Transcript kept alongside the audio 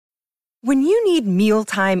When you need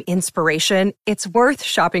mealtime inspiration, it's worth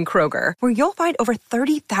shopping Kroger, where you'll find over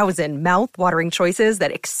 30,000 mouth-watering choices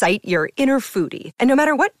that excite your inner foodie. And no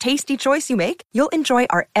matter what tasty choice you make, you'll enjoy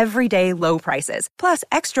our everyday low prices, plus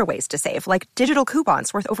extra ways to save, like digital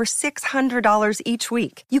coupons worth over $600 each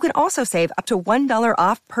week. You can also save up to $1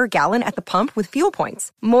 off per gallon at the pump with fuel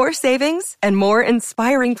points. More savings and more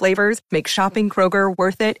inspiring flavors make shopping Kroger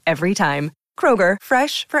worth it every time. Kroger,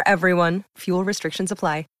 fresh for everyone. Fuel restrictions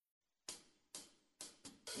apply.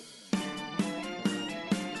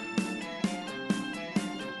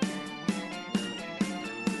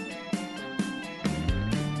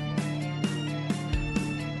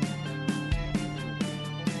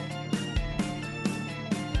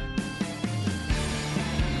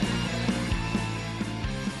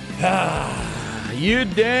 You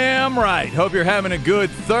damn right. Hope you're having a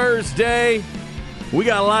good Thursday. We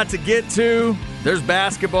got a lot to get to. There's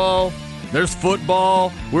basketball. There's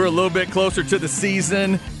football. We're a little bit closer to the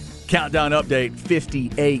season. Countdown update,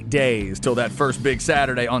 58 days till that first big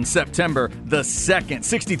Saturday on September the 2nd.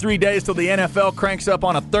 63 days till the NFL cranks up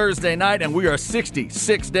on a Thursday night, and we are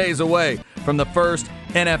 66 days away from the first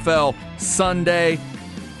NFL Sunday.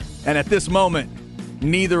 And at this moment,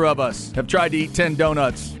 neither of us have tried to eat 10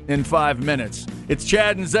 donuts in 5 minutes. It's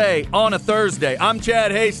Chad and Zay on a Thursday. I'm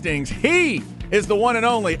Chad Hastings. He is the one and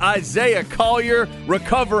only Isaiah Collier,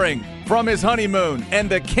 recovering from his honeymoon and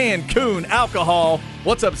the Cancun alcohol.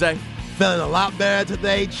 What's up, Zay? Feeling a lot better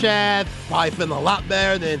today, Chad. Probably feeling a lot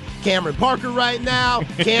better than Cameron Parker right now.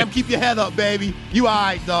 Cam, keep your head up, baby. You all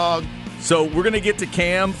right, dog. So we're going to get to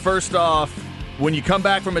Cam. First off, when you come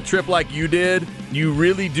back from a trip like you did, you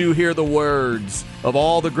really do hear the words of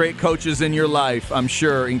all the great coaches in your life, I'm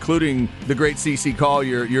sure, including the great C.C.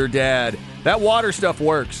 Collier, your dad. That water stuff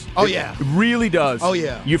works. Oh, yeah. It really does. Oh,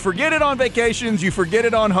 yeah. You forget it on vacations, you forget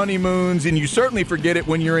it on honeymoons, and you certainly forget it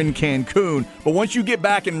when you're in Cancun. But once you get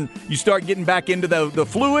back and you start getting back into the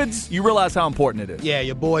fluids, you realize how important it is. Yeah,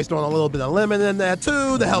 your boy's throwing a little bit of lemon in there,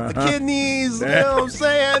 too, to help the kidneys. You know what I'm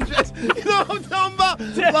saying? Just, you know what I'm talking about?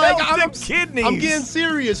 Help the kidneys. I'm getting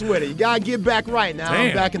serious with it. You got to get back right now. Damn.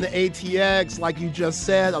 I'm back in the ATX, like you just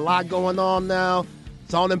said. A lot going on now.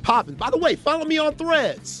 It's on and popping. By the way, follow me on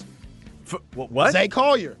Threads. What? Zay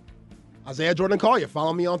Collier. Isaiah Jordan Collier.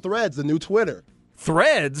 Follow me on Threads, the new Twitter.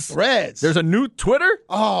 Threads? Threads. There's a new Twitter?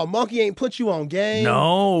 Oh, Monkey ain't put you on game.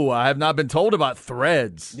 No, I have not been told about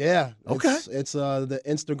Threads. Yeah. Okay. It's the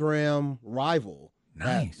Instagram rival.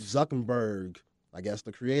 Nice. Zuckerberg, I guess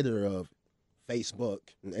the creator of Facebook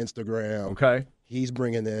and Instagram. Okay. He's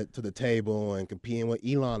bringing it to the table and competing with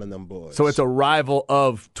Elon and them boys. So it's a rival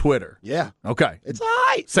of Twitter. Yeah. Okay. It's all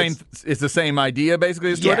right. It's the same idea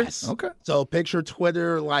basically as Twitter? Yes. Okay. So picture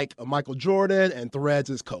Twitter like Michael Jordan and Threads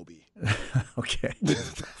is Kobe. Okay.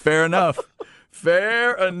 Fair enough.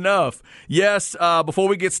 Fair enough. Yes, before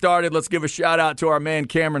we get started, let's give a shout-out to our man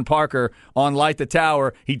Cameron Parker on Light the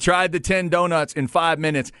Tower. He tried the 10 donuts in 5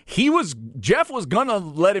 minutes. Jeff was going to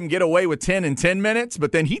let him get away with 10 in 10 minutes,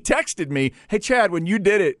 but then he texted me, hey, Chad, when you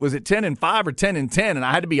did it, was it 10 in 5 or 10 in 10? And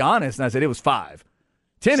I had to be honest, and I said it was 5.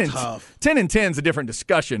 10 and 10 is a different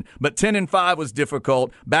discussion, but 10 and 5 was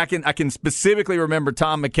difficult. I can specifically remember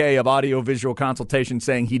Tom McKay of Audio Visual Consultation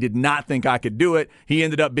saying he did not think I could do it. He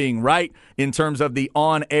ended up being right in terms of the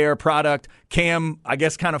on-air product. Cam, I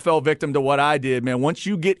guess, kind of fell victim to what I did, man. Once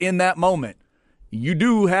you get in that moment, you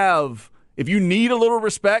do have, if you need a little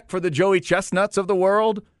respect for the Joey Chestnuts of the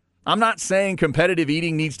world, I'm not saying competitive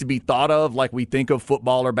eating needs to be thought of like we think of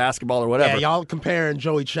football or basketball or whatever. Yeah, y'all comparing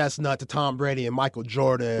Joey Chestnut to Tom Brady and Michael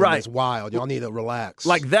Jordan is wild. Y'all need to relax.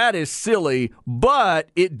 Like, that is silly, but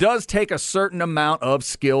it does take a certain amount of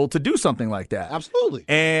skill to do something like that. Absolutely.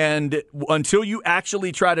 And until you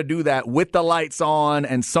actually try to do that with the lights on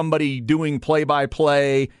and somebody doing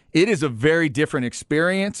play-by-play, it is a very different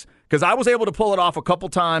experience. Because I was able to pull it off a couple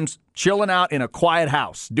times, chilling out in a quiet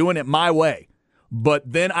house, doing it my way. But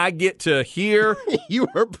then I get to hear. You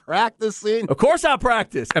were practicing. Of course I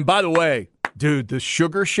practice. And by the way, dude, the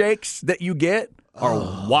sugar shakes that you get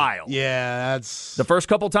are wild. Yeah, that's the first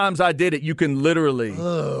couple times I did it. You can literally,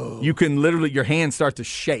 your hands start to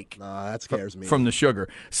shake. Nah, that scares me from the sugar.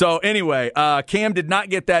 So anyway, Cam did not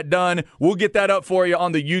get that done. We'll get that up for you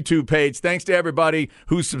on the YouTube page. Thanks to everybody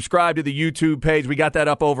who's subscribed to the YouTube page. We got that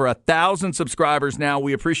up over 1,000 subscribers now.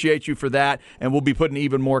 We appreciate you for that, and we'll be putting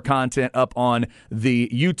even more content up on the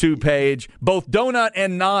YouTube page. Both donut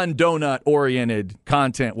and non-donut oriented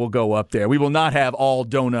content will go up there. We will not have all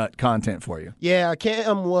donut content for you. Yeah,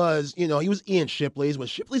 Cam was, he was Ian Shipley's, but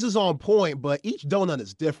Shipley's is on point, but each donut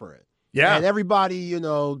is different. Yeah. And everybody,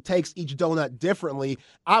 takes each donut differently.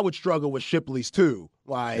 I would struggle with Shipley's too.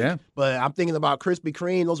 But I'm thinking about Krispy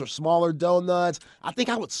Kreme. Those are smaller donuts. I think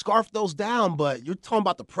I would scarf those down, but you're talking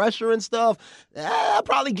about the pressure and stuff. That'd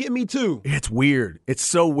probably get me too. It's weird. It's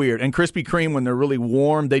so weird. And Krispy Kreme, when they're really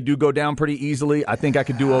warm, they do go down pretty easily. I think I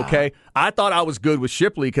could do okay. I thought I was good with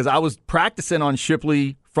Shipley because I was practicing on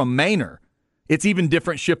Shipley from Manor. It's even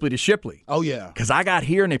different Shipley to Shipley. Oh, yeah. Because I got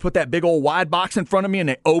here and they put that big old wide box in front of me and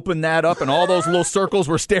they opened that up and all those little circles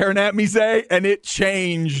were staring at me, Zay, and it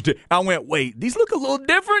changed. I went, wait, these look a little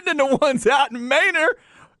different than the ones out in Manor.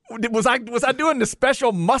 Was I doing the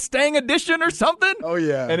special Mustang edition or something? Oh,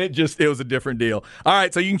 yeah. And it was a different deal. All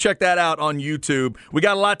right, so you can check that out on YouTube. We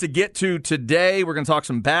got a lot to get to today. We're going to talk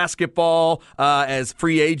some basketball as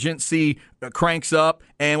free agency cranks up,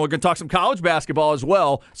 and we're going to talk some college basketball as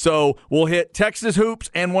well. So we'll hit Texas hoops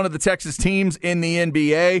and one of the Texas teams in the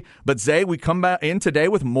NBA. But, Zay, we come back in today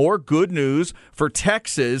with more good news for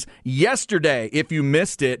Texas. Yesterday, if you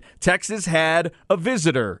missed it, Texas had a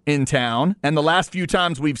visitor in town, and the last few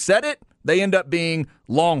times we've said it, they end up being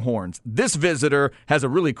Longhorns. This visitor has a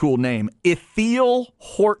really cool name, Ithiel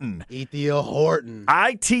Horton. Ithiel Horton.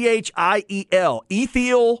 Ithiel.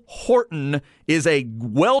 Ithiel Horton is a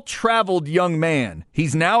well-traveled young man.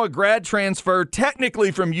 He's now a grad transfer,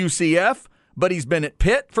 technically from UCF, but he's been at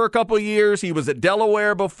Pitt for a couple of years. He was at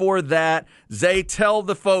Delaware before that. Zay, tell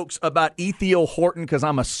the folks about Ithiel Horton, because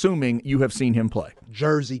I'm assuming you have seen him play.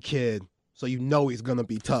 Jersey kid, so you know he's going to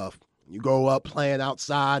be tough. You go up playing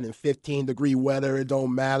outside in 15-degree weather. It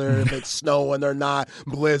don't matter if it's snowing or not,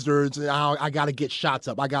 blizzards. And I got to get shots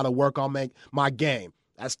up. I got to work on my game.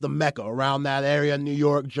 That's the mecca around that area, New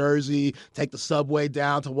York, Jersey. Take the subway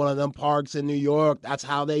down to one of them parks in New York. That's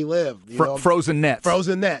how they live. Frozen nets.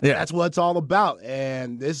 Frozen nets. Yeah. That's what it's all about.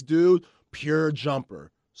 And this dude, pure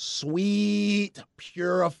jumper. Sweet,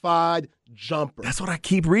 purified jumper. That's what I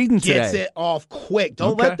keep reading today. Gets it off quick.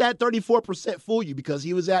 Don't let that 34% fool you, because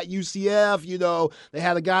he was at UCF. They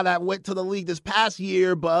had a guy that went to the league this past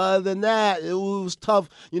year, but other than that, it was tough,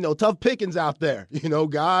 tough pickings out there.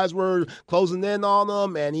 Guys were closing in on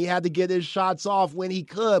him, and he had to get his shots off when he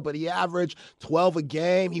could, but he averaged 12 a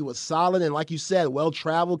game. He was solid, and like you said,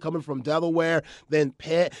 well-traveled, coming from Delaware, then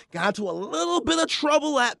Pitt. Got into a little bit of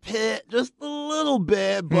trouble at Pitt, just a little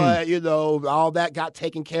bit, but, all that got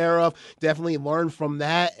taken care of. Definitely learned from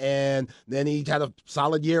that, and then he had a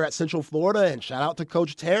solid year at Central Florida, and shout out to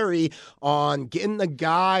Coach Terry on getting the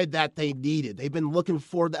guy that they needed. They've been looking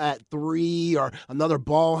for that three or another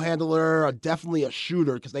ball handler or definitely a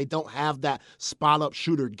shooter, because they don't have that spot-up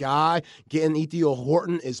shooter guy. Getting Ithiel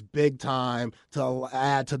Horton is big time to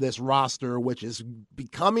add to this roster, which is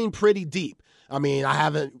becoming pretty deep. I mean, I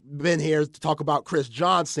haven't been here to talk about Chris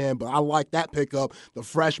Johnson, but I like that pickup. The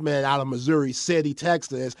freshman out of Missouri City,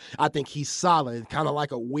 Texas. I think he's solid. Kind of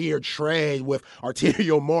like a weird trade with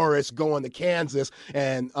Arterio Morris going to Kansas,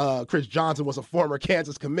 and Chris Johnson was a former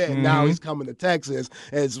Kansas commit. Mm-hmm. Now he's coming to Texas.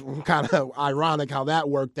 It's kind of ironic how that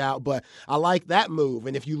worked out, but I like that move.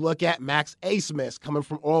 And if you look at Max Asmus coming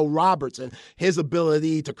from Oral Roberts and his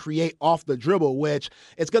ability to create off the dribble, which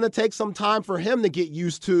it's going to take some time for him to get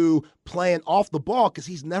used to playing off the ball, because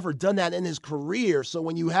he's never done that in his career. So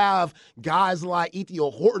when you have guys like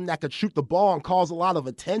Ithiel Horton that could shoot the ball and cause a lot of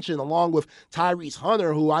attention, along with Tyrese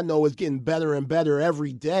Hunter, who I know is getting better and better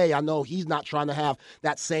every day. I know he's not trying to have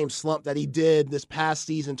that same slump that he did this past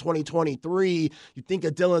season, 2023. You think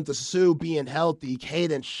of Dylan Dessou being healthy,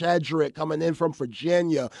 Caden Shedrick coming in from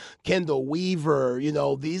Virginia, Kendall Weaver.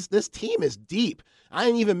 This team is deep. I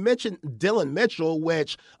didn't even mention Dylan Mitchell,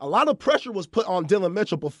 which a lot of pressure was put on Dylan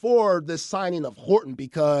Mitchell before this signing of Horton,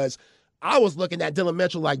 because I was looking at Dylan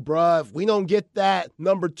Mitchell like, bruh, if we don't get that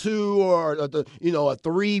number two or a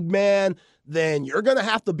three-man, then you're going to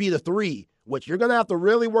have to be the three, which you're going to have to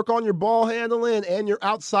really work on your ball handling and your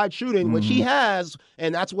outside shooting, which he has,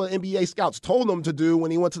 and that's what NBA scouts told him to do when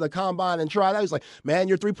he went to the combine and tried out. He's like, man,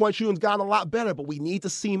 your three-point shooting's gotten a lot better, but we need to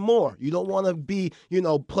see more. You don't want to be,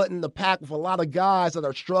 put in the pack with a lot of guys that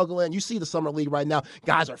are struggling. You see the Summer League right now,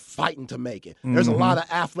 guys are fighting to make it. There's a lot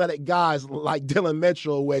of athletic guys like Dylan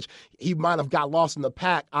Mitchell, which he might have got lost in the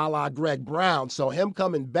pack a la Greg Brown. So him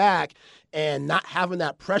coming back and not having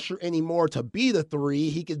that pressure anymore to be the three,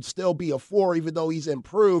 he could still be a four, even though he's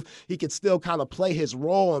improved. He could still kind of play his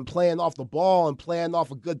role and playing off the ball and playing off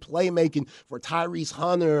a good playmaking for Tyrese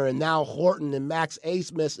Hunter and now Horton and Max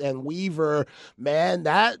Asmus and Weaver. Man,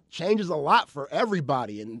 that changes a lot for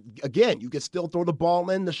everybody. And again, you can still throw the ball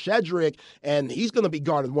in to Shedrick, and he's going to be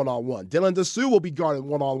guarded one-on-one. Dylan Dessou will be guarded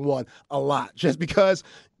one-on-one a lot, just because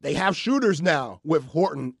they have shooters now with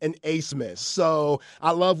Horton and Smith. So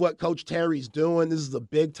I love what Coach Terry's doing. This is a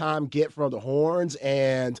big-time get for the Horns.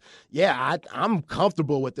 And, yeah, I'm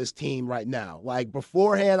comfortable with this team right now. Like,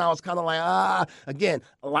 beforehand, I was kind of like, again,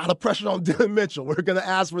 a lot of pressure on Dylan Mitchell. We're going to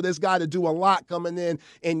ask for this guy to do a lot coming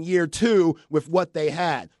in year 2 with what they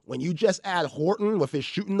had. When you just add Horton with his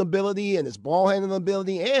shooting ability and his ball handling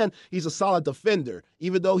ability, and he's a solid defender.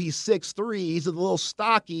 Even though he's 6'3", he's a little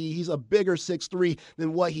stocky. He's a bigger 6'3"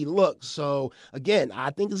 than what he looks. So, again, I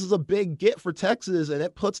think this is a big get for Texas, and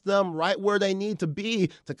it puts them right where they need to be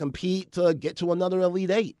to compete to get to another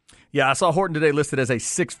Elite Eight. Yeah, I saw Horton today listed as a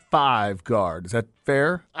 6'5" guard. Is that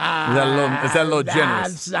fair? Is that a little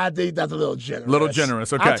generous? I think that's a little generous. Little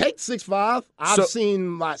generous, okay. I'll take 6'5". I've seen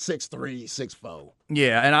my 6'3", 6'4".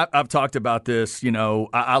 Yeah, and I've talked about this. You know,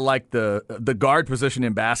 I like the guard position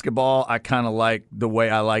in basketball. I kind of like the way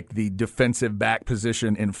I like the defensive back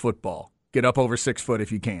position in football. Get up over 6 foot if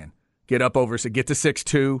you can. Get to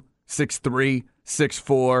 6'2", 6'3",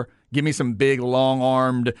 6'4". Give me some big,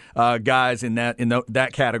 long-armed guys in that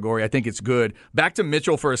category. I think it's good. Back to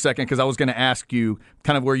Mitchell for a second, because I was going to ask you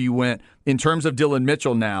kind of where you went in terms of Dylan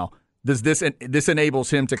Mitchell. Now, does this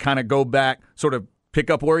enables him to kind of go back, sort of pick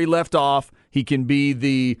up where he left off? He can be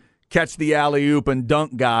the catch the alley-oop and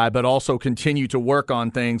dunk guy, but also continue to work on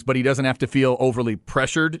things, but he doesn't have to feel overly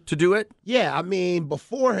pressured to do it? Yeah, I mean,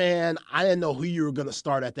 beforehand, I didn't know who you were going to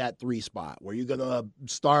start at that 3 spot. Were you going to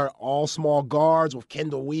start all small guards with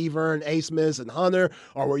Kendall Weaver and Smith and Hunter,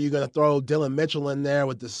 or were you going to throw Dylan Mitchell in there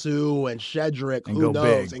with Dessou and Shedrick, and who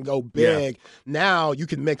knows, and go big? Yeah. Now you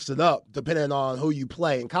can mix it up depending on who you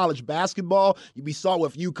play. In college basketball, we saw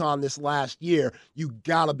with UConn this last year, you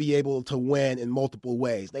got to be able to win in multiple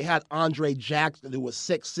ways. They had Andre Jackson, who was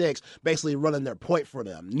 6'6", basically running their point for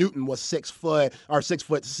them. Newton was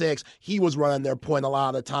 6'6". He was running their point a lot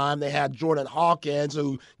of the time. They had Jordan Hawkins,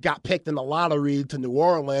 who got picked in the lottery to New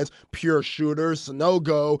Orleans, pure shooter.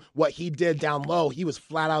 Sanogo, what he did down low, he was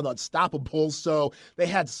flat out unstoppable. So they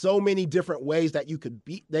had so many different ways that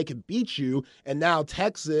they could beat you. And now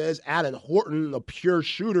Texas adding Horton, a pure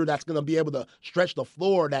shooter that's going to be able to stretch the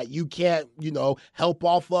floor that you can't, help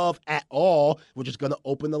off of at all, which is going to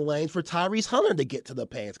open the lanes for Tyrese Hunter to get to the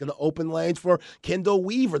paint. It's going to open lanes for Kendall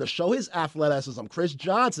Weaver to show his athleticism. Chris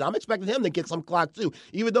Johnson, I'm expecting him to get some clock too.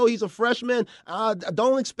 Even though he's a freshman,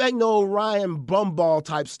 don't expect no Ryan Bumball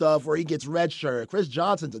type stuff where he gets redshirt. Chris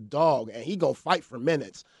Johnson's a dog, and he gonna fight for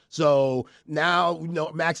minutes. So now,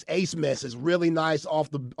 Max Smith is really nice off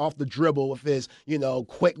the dribble with his,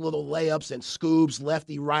 quick little layups and scoops,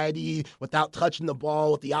 lefty, righty, without touching the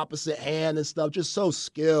ball with the opposite hand and stuff. Just so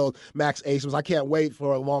skilled, Max Smith. I can't wait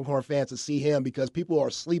for Longhorn fans to see him because people are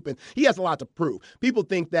sleeping. He has a lot to prove. People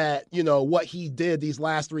think that, what he did these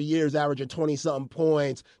last 3 years, averaging 20-something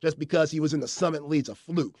points, just because he was in the Summit League's a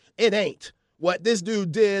fluke. It ain't. What this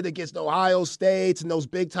dude did against Ohio State and those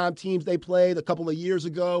big-time teams they played a couple of years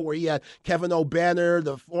ago, where he had Kevin O'Banner,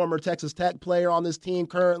 the former Texas Tech player, on this team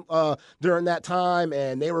during that time,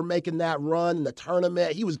 and they were making that run in the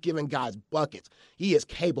tournament. He was giving guys buckets. He is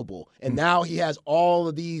capable. And now he has all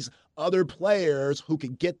of these other players who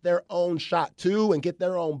can get their own shot too and get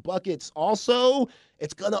their own buckets also.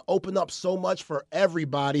 It's going to open up so much for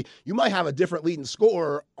everybody. You might have a different leading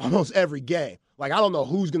scorer almost every game. Like, I don't know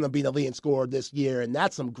who's going to be the leading scorer this year, and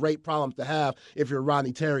that's some great problems to have if you're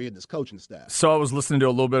Rodney Terry and his coaching staff. So I was listening to a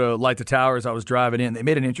little bit of Light the Tower as I was driving in. They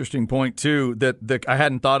made an interesting point, too, that I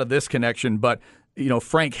hadn't thought of this connection, but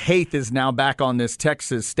Frank Haith is now back on this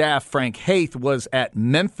Texas staff. Frank Haith was at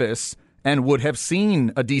Memphis and would have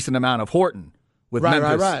seen a decent amount of Horton with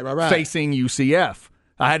Memphis facing UCF.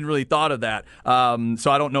 I hadn't really thought of that.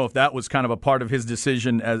 So I don't know if that was kind of a part of his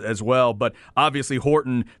decision as well. But obviously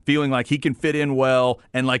Horton feeling like he can fit in well.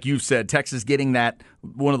 And like you said, Texas getting that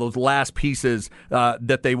one of those last pieces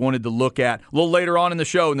that they wanted to look at. A little later on in the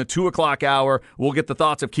show, in the 2 o'clock hour, we'll get the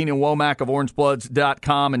thoughts of Keenan Womack of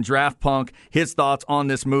OrangeBloods.com and Draft Punk, his thoughts on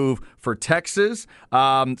this move for Texas.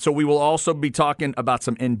 So we will also be talking about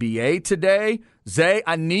some NBA today. Zay,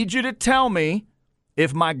 I need you to tell me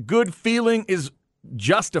if my good feeling is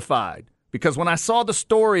justified, because when I saw the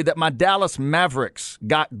story that my Dallas Mavericks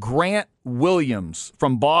got Grant Williams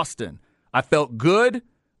from Boston, I felt good.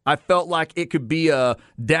 I felt like it could be a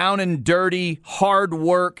down and dirty, hard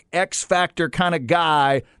work, X Factor kind of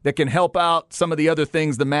guy that can help out some of the other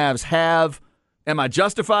things the Mavs have. Am I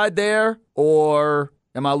justified there, or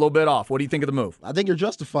am I a little bit off? What do you think of the move? I think you're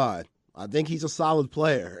justified. I think he's a solid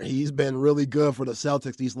player. He's been really good for the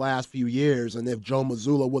Celtics these last few years, and if Joe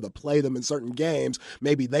Mazzulla would have played them in certain games,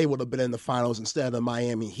 maybe they would have been in the finals instead of the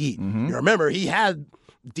Miami Heat. Mm-hmm. You remember, he had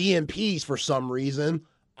DNPs for some reason.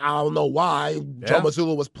 I don't know why. Joe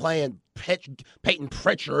Mazzulla was playing Peyton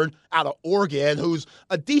Pritchard out of Oregon, who's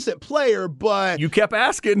a decent player, but you kept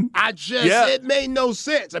asking. It made no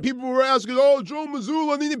sense. And people were asking, Joe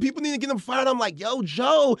Mazzulla, people need to get him fired. I'm like, yo,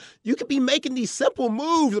 Joe, you could be making these simple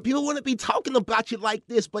moves. People wouldn't be talking about you like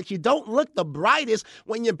this, but you don't look the brightest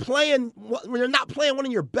when you're not playing one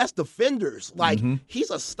of your best defenders. Like,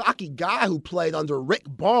 he's a stocky guy who played under Rick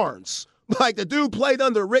Barnes. Like, the dude played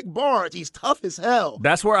under Rick Barnes. He's tough as hell.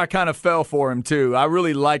 That's where I kind of fell for him, too. I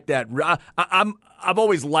really like that. I've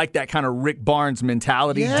always liked that kind of Rick Barnes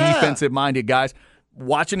mentality, defensive-minded guys.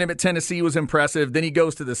 Watching him at Tennessee was impressive. Then he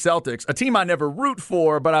goes to the Celtics, a team I never root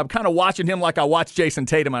for, but I'm kind of watching him like I watch Jason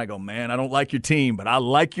Tatum, and I go, man, I don't like your team, but I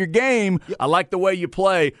like your game. I like the way you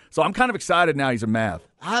play. So I'm kind of excited now he's a Mav.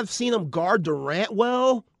 I've seen him guard Durant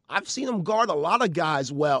well. I've seen him guard a lot of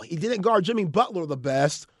guys well. He didn't guard Jimmy Butler the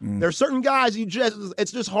best. There's certain guys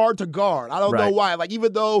it's just hard to guard. I don't know why. Like,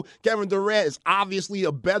 even though Kevin Durant is obviously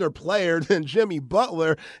a better player than Jimmy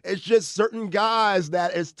Butler, it's just certain guys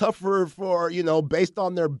that it's tougher for, based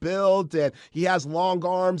on their build. And he has long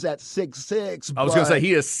arms at 6'6". I was going to say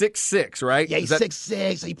he is 6'6", right? Yeah, he's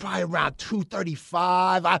 6'6". He's probably around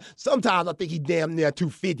 235. Sometimes I think he's damn near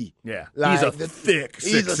 250. Yeah, he's a thick 6'6".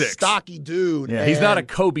 He's a stocky dude. Yeah, he's not a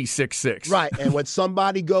Kobe 6'6". Right, and when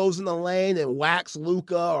somebody goes in the lane and whacks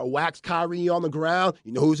Luka or whacks Kyrie on the ground,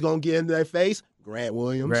 you know who's going to get in their face? Grant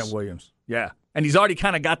Williams. Yeah. And he's already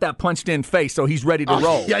kind of got that punched-in face, so he's ready to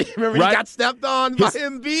roll. Yeah, you remember he got stepped on by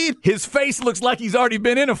Embiid? His face looks like he's already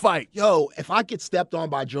been in a fight. Yo, if I get stepped on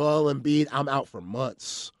by Joel Embiid, I'm out for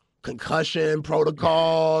months. Concussion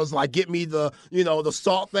protocols, like get me the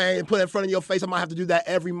salt thing and put it in front of your face. I might have to do that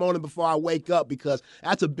every morning before I wake up because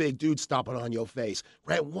that's a big dude stomping on your face.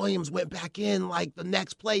 Grant Williams went back in like the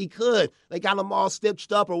next play he could. They got him all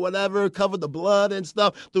stitched up or whatever, covered the blood and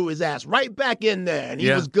stuff, threw his ass right back in there, and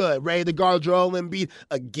he was good, ready to guard Joel Embiid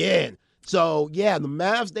again. So, yeah, the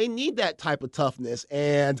Mavs, they need that type of toughness,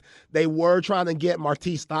 and they were trying to get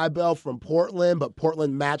Matisse Thybulle from Portland, but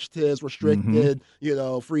Portland matched his restricted,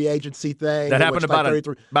 free agency thing. That happened about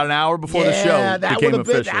an hour before the show became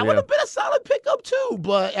official. That would have been a solid pickup, too,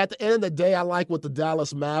 but at the end of the day, I like what the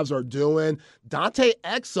Dallas Mavs are doing. Dante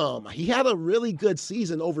Exum, he had a really good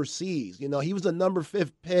season overseas. He was the number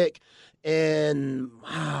 5 pick in,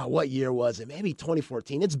 what year was it? Maybe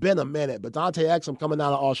 2014. It's been a minute, but Dante Exum coming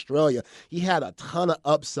out of Australia, he had a ton of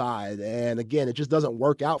upside, and again, it just doesn't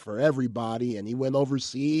work out for everybody, and he went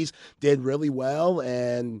overseas, did really well,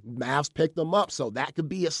 and Mavs picked him up, so that could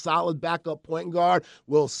be a solid backup point guard.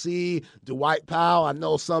 We'll see. Dwight Powell, I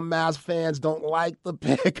know some Mavs fans don't like the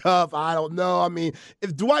pickup. I don't know. I mean,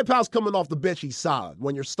 if Dwight Powell's coming off the bench, he's solid.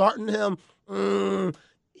 When you're starting him,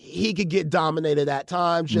 he could get dominated at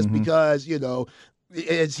times just because,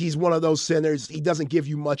 he's one of those centers. He doesn't give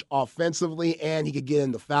you much offensively, and he could get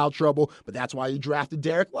into foul trouble. But that's why you drafted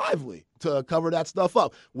Derek Lively to cover that stuff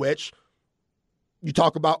up, which you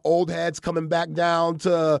talk about old heads coming back down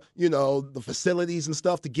to, the facilities and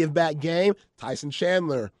stuff to give back game. Tyson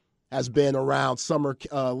Chandler has been around summer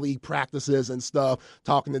league practices and stuff,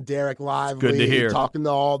 talking to Derek Lively, good to hear. Talking to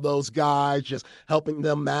all those guys, just helping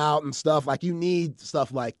them out and stuff. Like, you need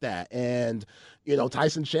stuff like that. And,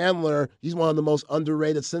 Tyson Chandler, he's one of the most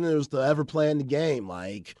underrated centers to ever play in the game.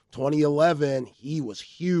 Like, 2011, he was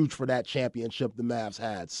huge for that championship the Mavs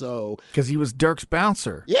had. So, because he was Dirk's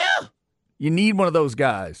bouncer. Yeah. You need one of those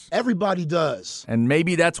guys. Everybody does. And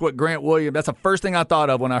maybe that's what Grant Williams, that's the first thing I thought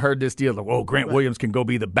of when I heard this deal. Like, Grant Williams can go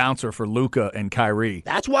be the bouncer for Luka and Kyrie.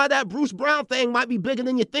 That's why that Bruce Brown thing might be bigger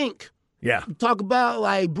than you think. Yeah. Talk about,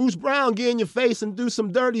 like, Bruce Brown get in your face and do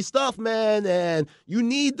some dirty stuff, man, and you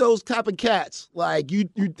need those type of cats. Like, you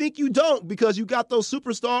think you don't because you got those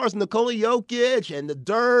superstars, Nikola Jokic and the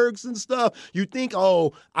Dirks and stuff. You think,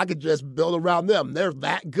 I could just build around them. They're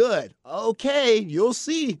that good. Okay, you'll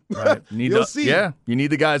see. Right. You'll see. Yeah, you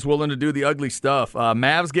need the guys willing to do the ugly stuff.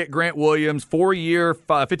 Mavs get Grant Williams, 4-year,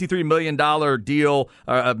 $53 million deal,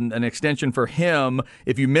 an extension for him.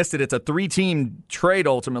 If you missed it, it's a 3-team trade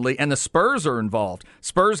ultimately, and the Spurs are involved.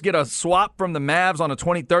 Spurs get a swap from the Mavs on a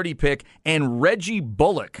 2030 pick and Reggie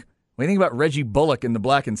Bullock. What do you think about Reggie Bullock in the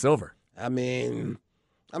black and silver? I mean,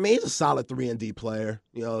 he's a solid 3-and-D player.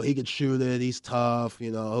 He can shoot it. He's tough.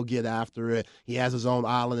 He'll get after it. He has his own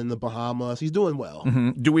island in the Bahamas. He's doing well.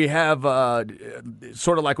 Mm-hmm. Do we have,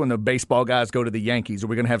 sort of like when the baseball guys go to the Yankees, are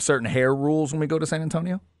we going to have certain hair rules when we go to San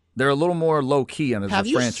Antonio? They're a little more low-key under the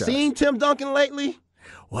franchise. Have you seen Tim Duncan lately?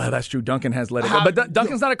 Well, that's true. Duncan has let it go. But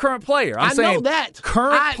Duncan's not a current player. I'm saying know that.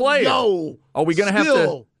 Current player. No. Are we going to have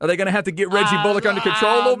to? Are they going to have to get Reggie Bullock under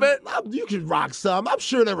control a little bit? You can rock some. I'm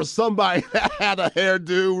sure there was somebody that had a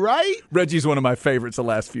hairdo, right? Reggie's one of my favorites the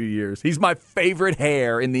last few years. He's my favorite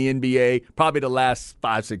hair in the NBA, probably the last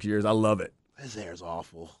 5-6 years. I love it. His hair's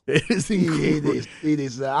awful. It is incredible. It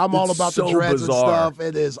is. I'm all about the dreads bizarre. and stuff.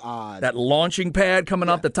 It is odd. That launching pad coming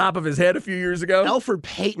off the top of his head a few years ago. Elfrid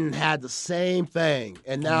Payton had the same thing,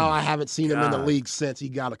 and now I haven't seen him in the league since he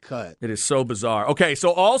got a cut. It is so bizarre. Okay,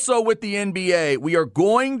 so also with the NBA, we are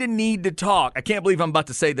going to need to talk. I can't believe I'm about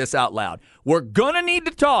to say this out loud. We're going to need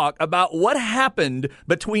to talk about what happened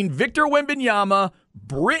between Victor Wembanyama,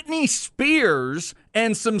 Britney Spears,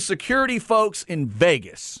 and some security folks in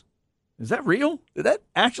Vegas. Is that real? Did that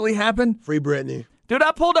actually happen? Free Britney. Dude,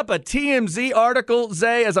 I pulled up a TMZ article,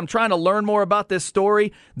 Zay, as I'm trying to learn more about this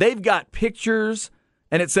story. They've got pictures,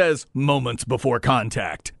 and it says, moments before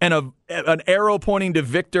contact, and an arrow pointing to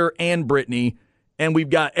Victor and Britney, and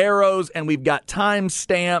we've got arrows, and we've got time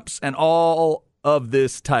stamps, and all of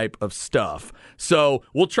this type of stuff. So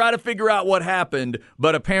we'll try to figure out what happened,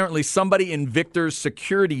 but apparently somebody in Victor's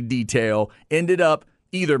security detail ended up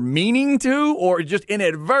either meaning to or just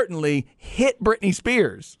inadvertently hit Britney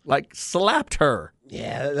Spears, like slapped her.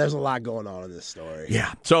 Yeah, there's a lot going on in this story.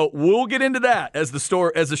 Yeah, so we'll get into that as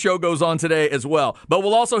the show goes on today as well. But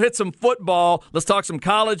we'll also hit some football. Let's talk some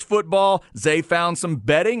college football. Zay found some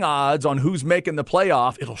betting odds on who's making the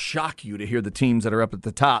playoff. It'll shock you to hear the teams that are up at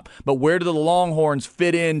the top. But where do the Longhorns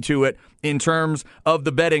fit into it in terms of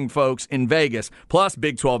the betting folks in Vegas? Plus,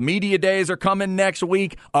 Big 12 Media Days are coming next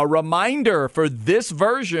week. A reminder for this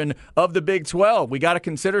version of the Big 12. We got to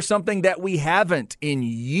consider something that we haven't in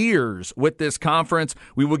years with this conference.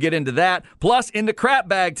 We will get into that. Plus, in the crap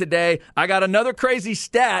bag today, I got another crazy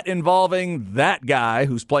stat involving that guy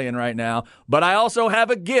who's playing right now. But I also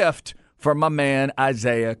have a gift for my man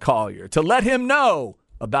Isaiah Collier to let him know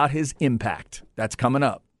about his impact. That's coming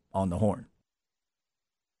up on The Horn.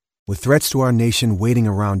 With threats to our nation waiting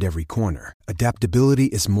around every corner, adaptability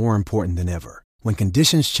is more important than ever. When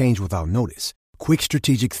conditions change without notice, quick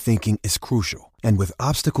strategic thinking is crucial. And with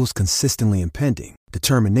obstacles consistently impending,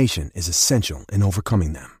 determination is essential in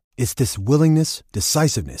overcoming them. It's this willingness,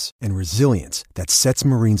 decisiveness, and resilience that sets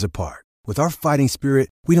Marines apart. With our fighting spirit,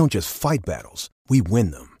 we don't just fight battles, we win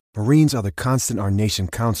them. Marines are the constant our nation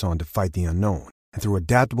counts on to fight the unknown. And through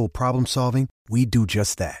adaptable problem solving, we do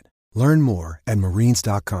just that. Learn more at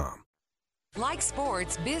marines.com. Like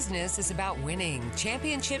sports, business is about winning.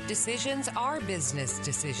 Championship decisions are business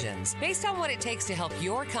decisions based on what it takes to help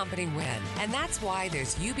your company win. And that's why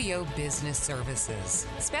there's UBO Business Services,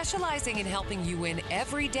 specializing in helping you win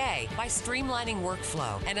every day by streamlining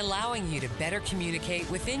workflow and allowing you to better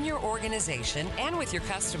communicate within your organization and with your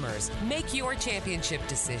customers. Make your championship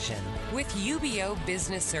decision with UBO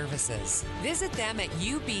Business Services. Visit them at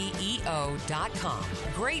ubeo.com.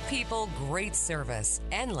 Great people, great service,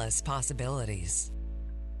 endless possibilities.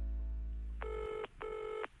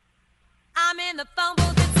 I'm in the phone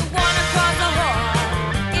booth, it's the one across the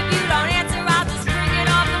hall. If you don't answer, I'll just bring it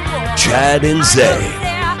off the wall. Chad and Zay.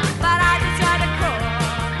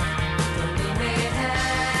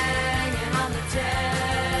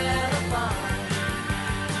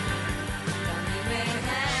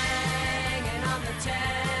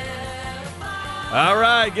 All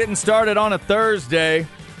right, getting started on a Thursday.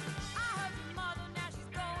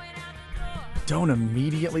 Don't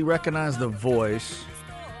immediately recognize the voice.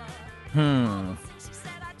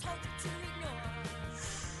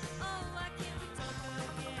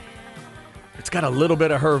 It's got a little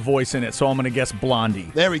bit of her voice in it, so I'm going to guess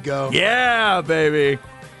Blondie. There we go. Yeah, baby.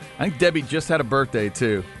 I think Debbie just had a birthday,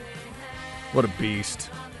 too. What a beast.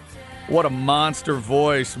 What a monster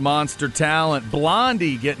voice, monster talent.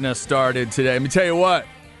 Blondie getting us started today. Let me tell you what.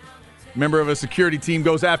 Member of a security team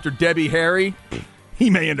goes after Debbie Harry. He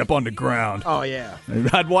may end up on the ground. Oh, yeah.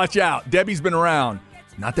 I'd watch out. Debbie's been around.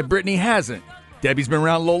 Not that Brittany hasn't. Debbie's been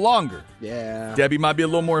around a little longer. Yeah. Debbie might be a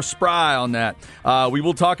little more spry on that. We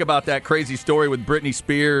will talk about that crazy story with Britney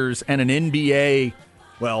Spears and an NBA,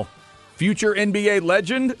 future NBA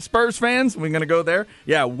legend, Spurs fans. We're going to go there.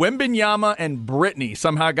 Yeah, Wembanyama and Britney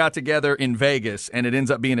somehow got together in Vegas, and it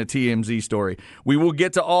ends up being a TMZ story. We will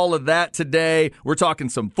get to all of that today. We're talking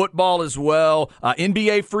some football as well.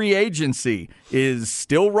 NBA free agency is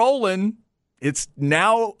still rolling. It's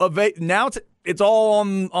now It's all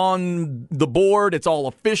on the board. It's all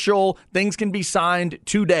official. Things can be signed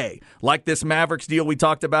today, like this Mavericks deal we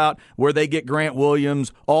talked about where they get Grant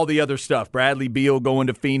Williams, all the other stuff, Bradley Beal going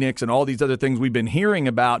to Phoenix and all these other things we've been hearing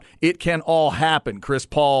about. It can all happen. Chris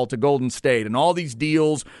Paul to Golden State and all these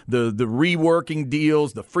deals, the reworking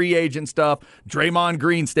deals, the free agent stuff, Draymond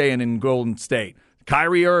Green staying in Golden State,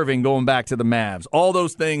 Kyrie Irving going back to the Mavs. All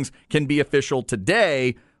those things can be official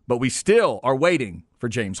today, but we still are waiting for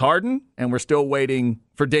James Harden, and we're still waiting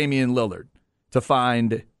for Damian Lillard to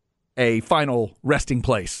find a final resting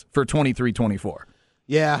place for 23-24.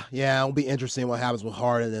 Yeah, it'll be interesting what happens with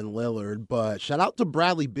Harden and Lillard. But shout out to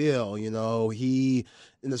Bradley Beal. He,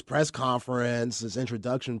 in this press conference, his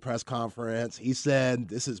introduction press conference, he said,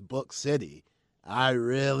 this is Book City. I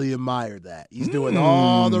really admired that. He's doing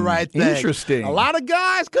all the right things. Interesting. A lot of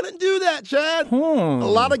guys couldn't do that, Chad. A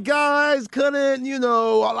lot of guys couldn't, a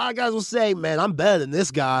lot of guys will say, man, I'm better than this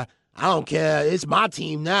guy. I don't care. It's my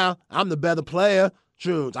team now. I'm the better player.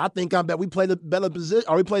 True. I think I'm better. We play the better position,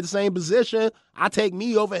 or we play the same position. I take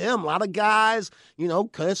me over him. A lot of guys,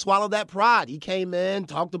 couldn't swallow that pride. He came in,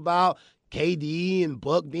 talked about KD and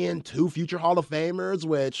Book being 2 future Hall of Famers,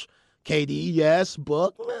 which KD, yes.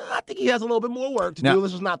 Book, I think he has a little bit more work to do.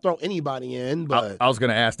 Let's just not throw anybody in. But I was going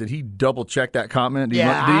to ask, did he double check that comment?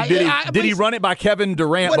 Did he run it by Kevin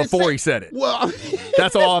Durant before he said it? Well,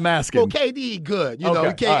 that's all I'm asking. Well, KD, good.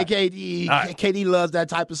 KD loves that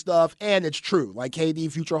type of stuff, and it's true. Like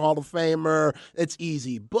KD, future Hall of Famer, it's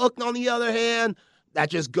easy. Book, on the other hand, that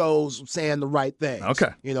just goes saying the right things. Okay.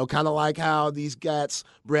 Kind of like how these guys,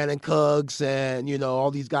 Brandon Cuggs and,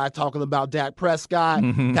 all these guys talking about Dak Prescott,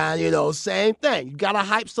 kind of, same thing. You got to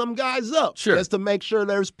hype some guys up just to make sure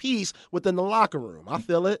there's peace within the locker room. I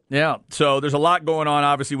feel it. Yeah. So there's a lot going on,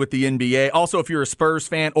 obviously, with the NBA. Also, if you're a Spurs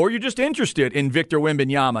fan or you're just interested in Victor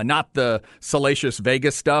Wembanyama, not the salacious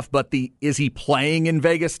Vegas stuff, but the is he playing in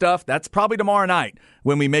Vegas stuff, that's probably tomorrow night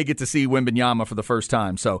when we may get to see Wembanyama for the first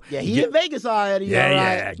time. So he's in Vegas already. Yeah.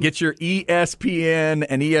 Get your ESPN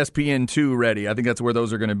and ESPN2 ready. I think that's where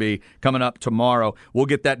those are going to be coming up tomorrow. We'll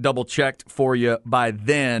get that double checked for you by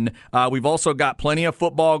then. We've also got plenty of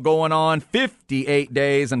football going on. 58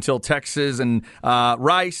 days until Texas and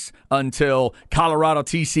Rice, until Colorado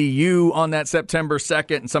TCU on that September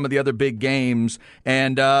 2nd, and some of the other big games.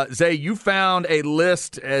 And Zay, you found a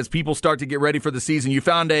list as people start to get ready for the season. You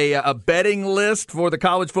found a betting list for the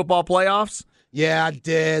college football playoffs? Yeah, I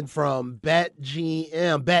did, from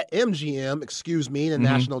BetMGM, the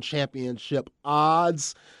national championship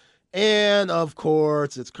odds. And, of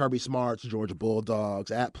course, it's Kirby Smart's Georgia Bulldogs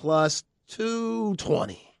at plus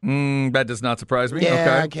 220. That does not surprise me. Yeah,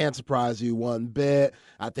 okay. I can't surprise you one bit.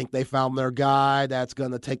 I think they found their guy that's going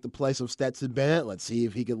to take the place of Stetson Bennett. Let's see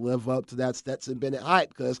if he can live up to that Stetson Bennett hype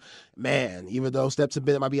because, man, even though Stetson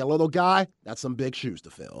Bennett might be a little guy, that's some big shoes to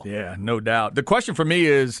fill. Yeah, no doubt. The question for me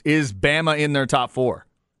is Bama in their top 4?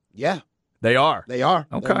 Yeah. They are? They are.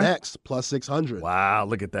 Okay. They're next, plus 600. Wow,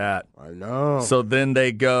 look at that. I know. So then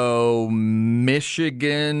they go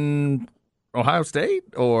Michigan, Ohio State?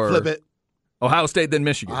 Or flip it. Ohio State, then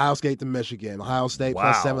Michigan. Ohio State, then Michigan. Ohio State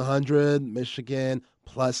plus 700, Michigan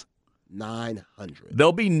plus 900.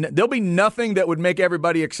 There'll be nothing that would make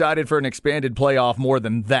everybody excited for an expanded playoff more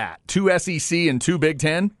than that. 2 SEC and 2 Big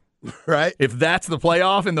Ten. Right? If that's the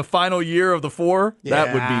playoff in the final year of the 4,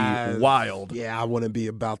 that would be wild. Yeah, I wouldn't be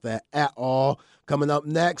about that at all. Coming up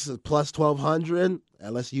next is plus 1,200,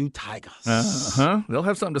 LSU Tigers. They'll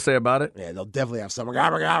have something to say about it. Yeah, they'll definitely have something.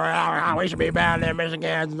 We should be better than Michigan.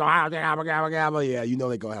 Yeah,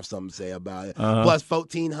 they're going to have something to say about it. Plus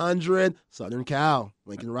 1,400, Southern Cal.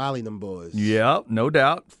 Lincoln Riley, them boys. Yeah, no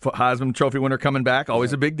doubt. Heisman Trophy winner coming back.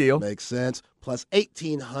 Always a big deal. Makes sense. Plus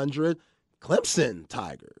 1,800. Clemson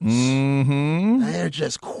Tigers. They're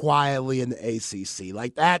just quietly in the ACC.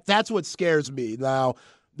 Like that's what scares me. Now,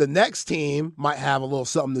 the next team might have a little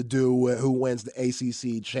something to do with who wins the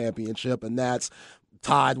ACC championship, and that's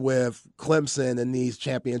tied with Clemson in these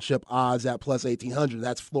championship odds at plus 1,800.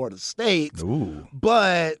 That's Florida State. Ooh.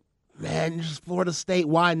 But, man, just Florida State,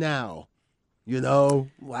 why now? I know.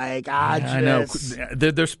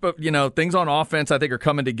 There's things on offense I think are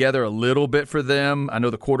coming together a little bit for them. I know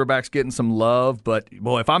the quarterback's getting some love, but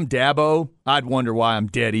boy, if I'm Dabo, I'd wonder why I'm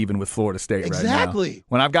dead even with Florida State exactly.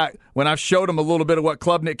 right now. When I've showed them a little bit of what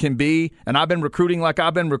Klubnik can be, and I've been recruiting like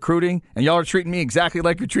I've been recruiting, and y'all are treating me exactly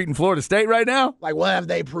like you're treating Florida State right now. Like, what have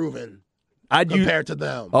they proven? Compared to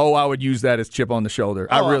them. Oh, I would use that as chip on the shoulder.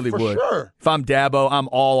 I really would. Sure. If I'm Dabo, I'm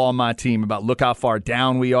all on my team about look how far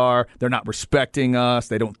down we are. They're not respecting us.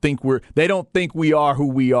 They don't think we are who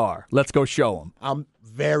we are. Let's go show them. I'm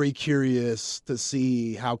very curious to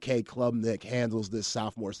see how Cade Klubnik handles this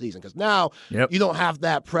sophomore season, because now you don't have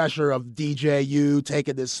that pressure of DJU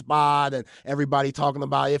taking this spot and everybody talking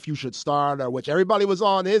about if you should start, or which everybody was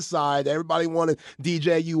on his side. Everybody wanted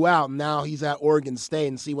DJU out, and now he's at Oregon State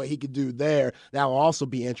and see what he could do there. That will also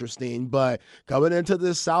be interesting. But coming into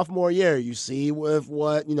this sophomore year, you see with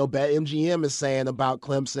what BetMGM is saying about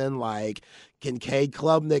Clemson, like, can Cade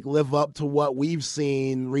Klubnik live up to what we've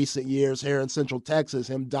seen recent years here in Central Texas,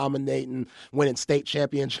 him dominating, winning state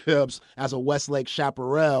championships as a Westlake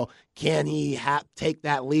Chaparral? Can he take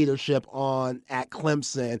that leadership on at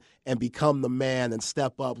Clemson and become the man and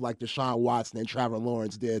step up like Deshaun Watson and Trevor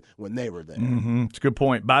Lawrence did when they were there? It's a good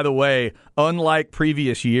point. By the way, unlike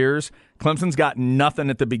previous years, Clemson's got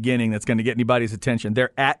nothing at the beginning that's going to get anybody's attention.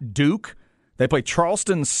 They're at Duke. They play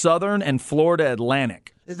Charleston Southern and Florida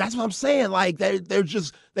Atlantic. That's what I'm saying. Like, they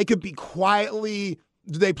could be quietly.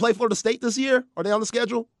 Do they play Florida State this year? Are they on the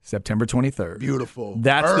schedule? September 23rd. Beautiful.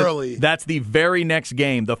 That's early. That's the very next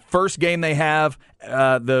game. The first game they have,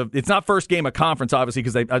 it's not first game of conference, obviously,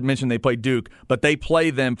 because I mentioned they play Duke, but they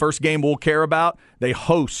play them. First game we'll care about, they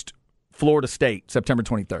host Florida State September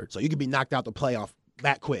 23rd. So you could be knocked out the playoff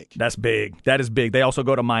that quick. That's big. That is big. They also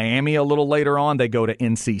go to Miami a little later on. They go to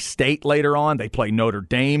NC State later on. They play Notre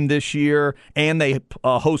Dame this year. And they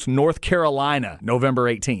host North Carolina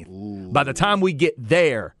November 18th. Ooh. By the time we get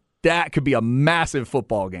there, that could be a massive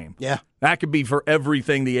football game. Yeah. That could be for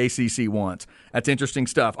everything the ACC wants. That's interesting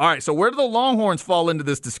stuff. All right, so where do the Longhorns fall into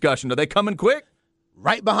this discussion? Are they coming quick?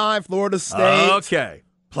 Right behind Florida State. Okay.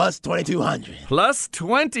 Plus 2,200. Plus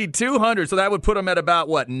 2,200. So that would put them at about,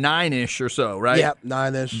 9-ish or so, right? Yep,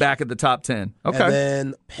 9-ish. Back at the top 10. Okay. And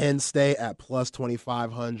then Penn State at plus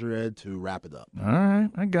 2,500 to wrap it up. All right,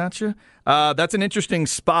 I gotcha. That's an interesting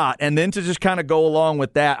spot. And then to just kind of go along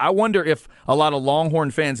with that, I wonder if a lot of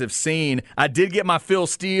Longhorn fans have seen, I did get my Phil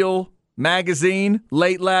Steele magazine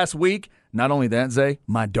late last week. Not only that, Zay,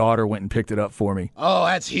 my daughter went and picked it up for me. Oh,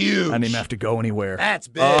 that's huge. I didn't even have to go anywhere. That's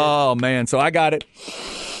big. Oh, man. So I got it.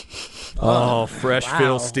 Oh, fresh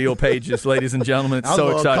Phil Steele pages, ladies and gentlemen. It's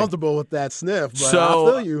so exciting. I'm comfortable with that sniff, but I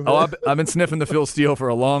feel you. I've been sniffing the Phil Steele for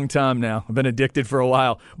a long time now. I've been addicted for a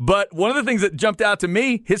while. But one of the things that jumped out to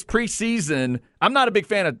me, his preseason, I'm not a big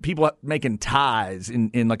fan of people making ties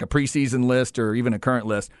in like a preseason list or even a current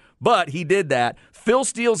list, but he did that. Phil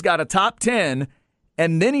Steele's got a top 10,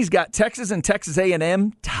 and then he's got Texas and Texas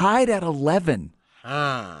A&M tied at 11.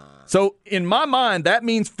 So in my mind, that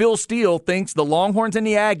means Phil Steele thinks the Longhorns and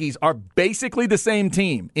the Aggies are basically the same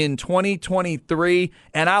team in 2023,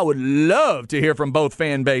 and I would love to hear from both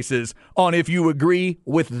fan bases on if you agree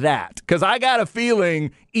with that, because I got a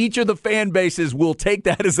feeling each of the fan bases will take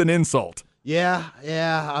that as an insult. Yeah.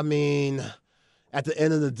 I mean, at the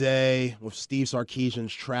end of the day, with Steve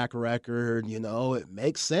Sarkisian's track record, it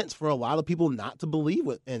makes sense for a lot of people not to believe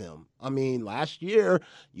in him. I mean, last year,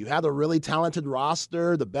 you had a really talented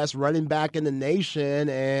roster, the best running back in the nation,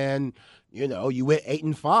 and, you went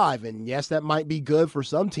 8-5. And yes, that might be good for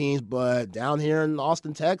some teams, but down here in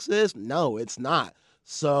Austin, Texas, no, it's not.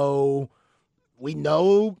 So we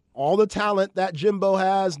know all the talent that Jimbo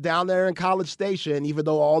has down there in College Station, even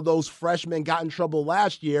though all those freshmen got in trouble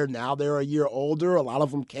last year, now they're a year older. A lot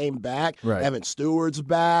of them came back. Right. Evan Stewart's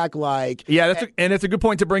back. And it's a good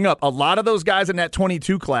point to bring up. A lot of those guys in that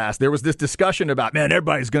 22 class, there was this discussion about, man,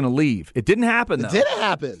 everybody's going to leave. It didn't happen, though. It didn't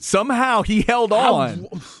happen. Somehow he held on.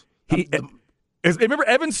 Remember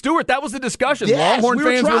Evan Stewart? That was the discussion. Yes, Longhorn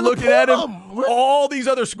fans were looking at him. All these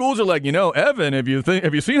other schools are like, Evan, have you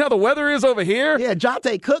seen how the weather is over here? Yeah,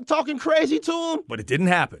 Jonte Cook talking crazy to him. But it didn't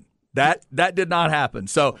happen. That did not happen.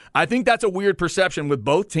 So I think that's a weird perception with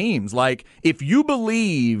both teams. Like, if you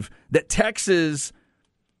believe that Texas,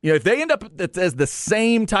 if they end up as the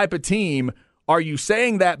same type of team, are you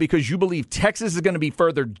saying that because you believe Texas is going to be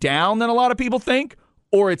further down than a lot of people think?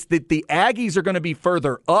 Or it's that the Aggies are going to be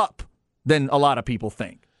further up than a lot of people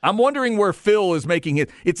think? I'm wondering where Phil is making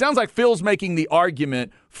it. It sounds like Phil's making the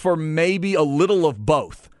argument for maybe a little of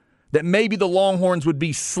both, that maybe the Longhorns would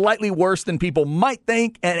be slightly worse than people might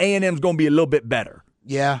think, and A&M's going to be a little bit better.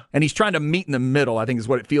 Yeah. And he's trying to meet in the middle, I think is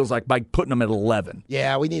what it feels like, by putting them at 11.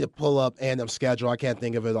 Yeah, we need to pull up A&M's schedule. I can't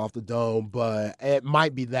think of it off the dome, but it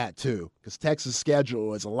might be that too, because Texas'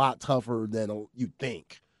 schedule is a lot tougher than you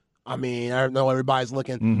think. I mean, I know everybody's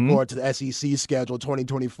looking forward to the SEC schedule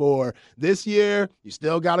 2024. This year, you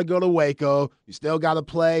still got to go to Waco. You still got to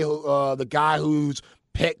play the guy who's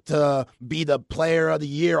picked to be the player of the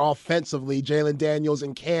year offensively, Jalen Daniels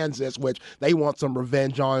in Kansas, which they want some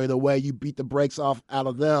revenge on you the way you beat the brakes off out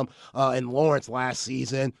of them in Lawrence last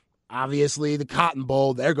season. Obviously, the Cotton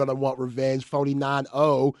Bowl, they're going to want revenge.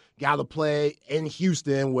 49-0, got to play in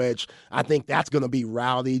Houston, which I think that's going to be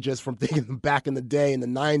rowdy just from thinking back in the day in the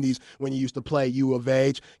 90s when you used to play U of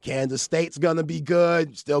H. Kansas State's going to be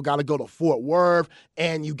good. Still got to go to Fort Worth,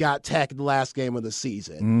 and you got Tech in the last game of the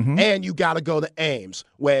season. And you got to go to Ames,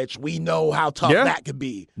 which we know how tough that could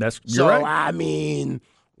be. You're right. I mean,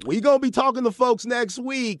 we going to be talking to folks next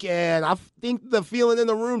week, and I think the feeling in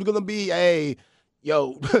the room is going to be, hey,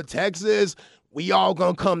 yo, Texas, we all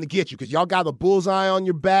gonna come to get you because y'all got a bullseye on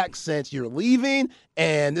your back since you're leaving,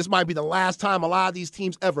 and this might be the last time a lot of these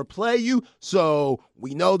teams ever play you. So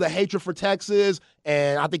we know the hatred for Texas,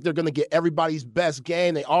 and I think they're gonna get everybody's best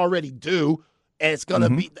game. They already do, and it's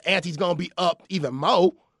gonna be the ante's gonna be up even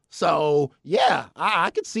more. So yeah,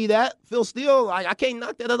 I could see that. Phil Steele, I can't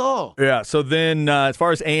knock that at all. Yeah. So then, as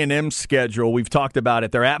far as A&M's schedule, we've talked about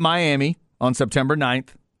it. They're at Miami on September 9th.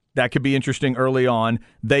 That could be interesting early on.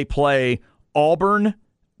 They play Auburn,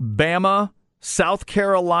 Bama, South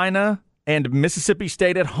Carolina, and Mississippi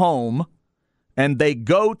State at home. And they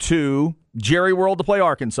go to Jerry World to play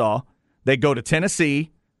Arkansas. They go to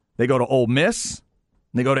Tennessee. They go to Ole Miss.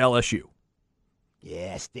 And they go to LSU.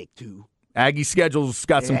 Yeah, stick to. Aggie schedule's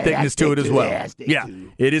got some thickness to it as well. Yeah,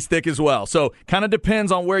 it is thick as well. So kind of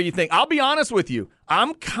depends on where you think. I'll be honest with you.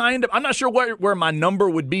 I'm not sure where my number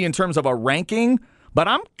would be in terms of a ranking, but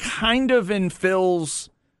I'm kind of in Phil's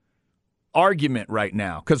argument right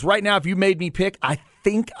now. Because right now, if you made me pick, I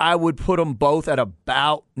think I would put them both at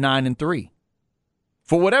about 9-3.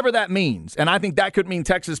 For whatever that means. And I think that could mean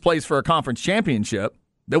Texas plays for a conference championship.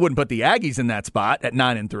 They wouldn't put the Aggies in that spot at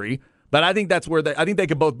 9-3. But I think that's where I think they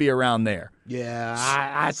could both be around there. Yeah,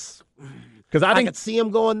 I could see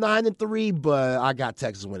them going 9-3, but I got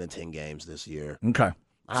Texas winning 10 games this year. Okay.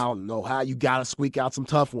 I don't know how you got to squeak out some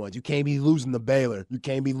tough ones. You can't be losing to Baylor. You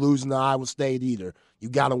can't be losing to Iowa State either. You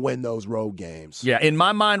got to win those road games. Yeah, in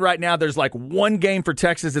my mind right now, there's like one game for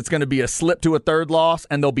Texas that's going to be a slip to a third loss,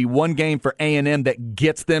 and there'll be one game for A&M that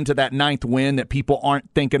gets them to that 9th win that people aren't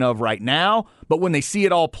thinking of right now. But when they see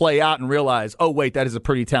it all play out and realize, oh, wait, that is a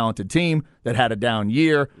pretty talented team that had a down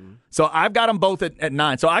year. So I've got them both at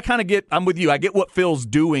 9. So I'm with you. I get what Phil's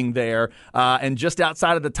doing there. And just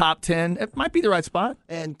outside of the top 10, it might be the right spot.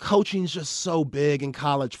 And coaching's just so big in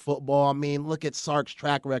college football. I mean, look at Sark's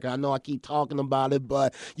track record. I know I keep talking about it,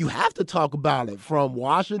 but you have to talk about it. From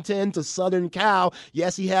Washington to Southern Cal,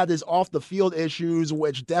 yes, he had his off-the-field issues,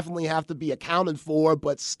 which definitely have to be accounted for,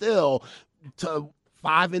 but still, to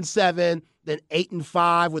 5-7, then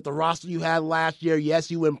 8-5 with the roster you had last year. Yes,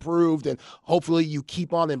 you improved, and hopefully you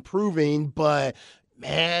keep on improving. But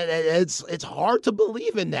man, it's hard to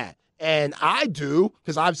believe in that, and I do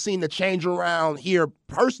because I've seen the change around here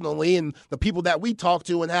personally, and the people that we talk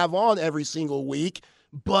to and have on every single week.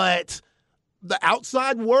 But the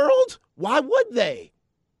outside world, why would they?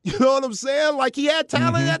 You know what I'm saying? Like, he had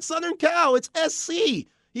talent at Southern Cal. It's SC.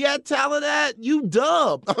 He had talent at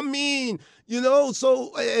UW. I mean,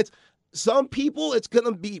 so it's. Some people, it's going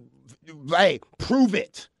to be, hey, prove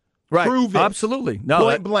it. Right. Prove it. Absolutely. No,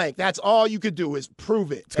 Point blank. That's all you could do is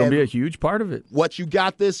prove it. It's going to be a huge part of it. What you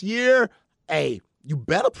got this year, hey, you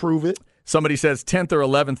better prove it. Somebody says 10th or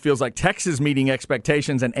 11th feels like Texas meeting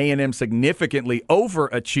expectations and A&M significantly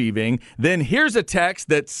overachieving. Then here's a text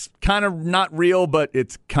that's kind of not real, but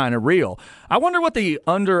it's kind of real. I wonder what the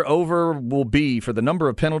under-over will be for the number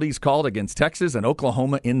of penalties called against Texas and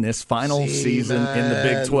Oklahoma in this final season in the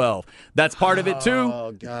Big 12. That's part of it, too.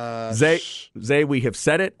 Oh, gosh. Zay, we have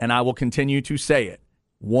said it, and I will continue to say it.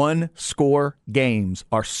 One-score games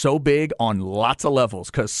are so big on lots of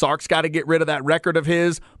levels because Sark's got to get rid of that record of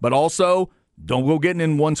his, but also don't go getting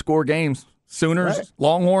in one-score games. Sooners,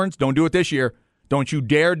 Longhorns, don't do it this year. Don't you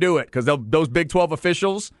dare do it because those Big 12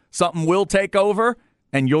 officials, something will take over,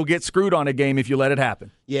 and you'll get screwed on a game if you let it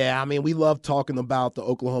happen. Yeah, I mean, we love talking about the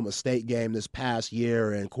Oklahoma State game this past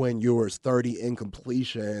year and Quinn Ewers' 30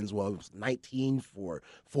 incompletions. Well, it was 19 for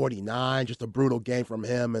 49, just a brutal game from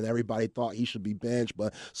him, and everybody thought he should be benched,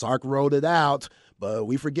 but Sark wrote it out. But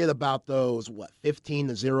we forget about those,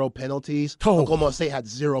 15-0 penalties? Oh. Oklahoma State had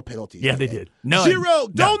 0 penalties. Yeah, they did. None. 0.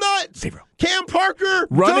 Donuts. 0. Cam Parker,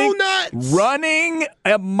 donuts. Running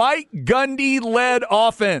a Mike Gundy-led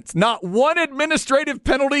offense. Not one administrative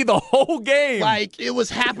penalty the whole game. Like, it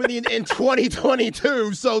was happening in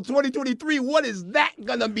 2022. So 2023, what is that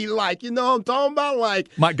going to be like? You know what I'm talking about? Like,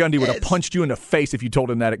 Mike Gundy would have punched you in the face if you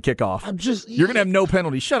told him that at kickoff. You're going to have no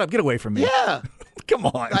penalty. Shut up. Get away from me. Yeah. Come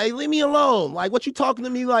on. Like, leave me alone. Like, what you talking to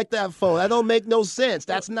me like that for? That don't make no sense.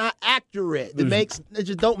 That's not accurate. It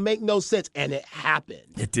just don't make no sense. And it happened.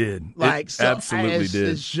 It did. Like, it absolutely did.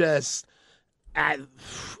 It's just,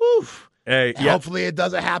 Hey, yeah. Hopefully it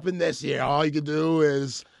doesn't happen this year. All you can do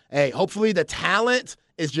is, hopefully the talent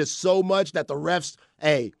is just so much that the refs,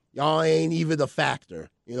 y'all ain't even the factor.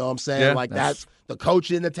 You know what I'm saying? Yeah, that's the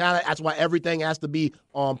coaching, the talent. That's why everything has to be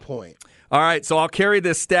on point. All right, so I'll carry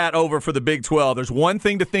this stat over for the Big 12. There's one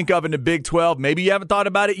thing to think of in the Big 12. Maybe you haven't thought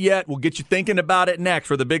about it yet. We'll get you thinking about it next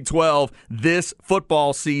for the Big 12 this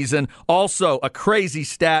football season. Also, a crazy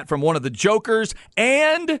stat from one of the jokers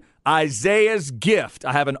and Isaiah's gift.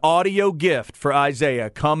 I have an audio gift for Isaiah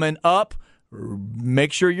coming up.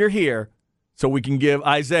 Make sure you're here so we can give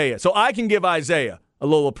Isaiah, so I can give Isaiah a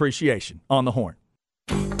little appreciation on the horn.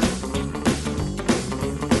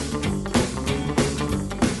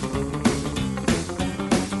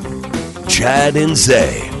 Chad and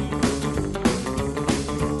Zay.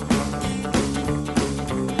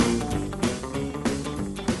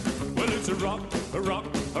 Well, it's a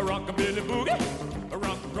rockabilly boogie. A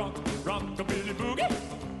rockabilly boogie.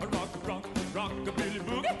 A rockabilly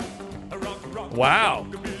boogie. A Wow.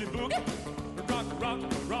 rockabilly boogie. A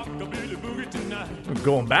rockabilly boogie tonight. We're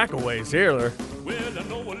going back a ways here. Well, I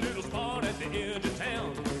know a little spot at the edge of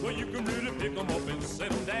town where you can really pick 'em up and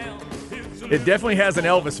set 'em down. It definitely has an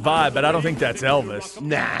Elvis vibe, but I don't think that's Elvis.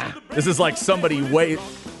 Nah. This is like somebody this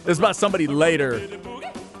is about somebody later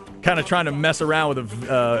kind of trying to mess around with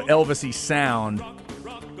a Elvis-y sound.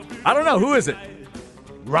 I don't know. Who is it?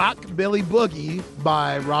 Rockabilly Boogie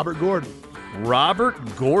by Robert Gordon. Robert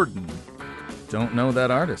Gordon. Don't know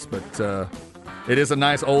that artist, but it is a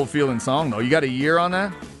nice old-feeling song, though. You got a year on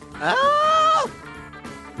that?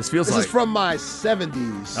 This This is from my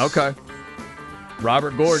 70s. Okay.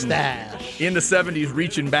 Robert Gordon. Stash. In the 70s,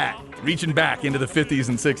 reaching back into the 50s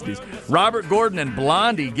and 60s. Robert Gordon and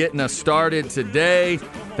Blondie getting us started today.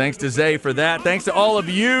 Thanks to Zay for that. Thanks to all of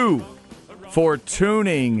you for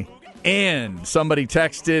tuning in. Somebody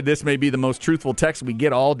texted, this may be the most truthful text we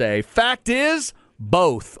get all day. Fact is,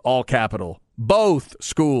 both, all capital, both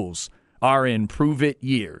schools are in prove-it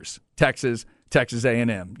years. Texas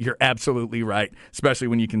A&M. You're absolutely right, especially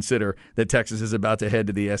when you consider that Texas is about to head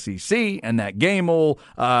to the SEC, and that game will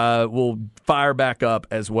fire back up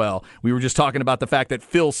as well. We were just talking about the fact that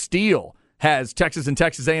Phil Steele has Texas and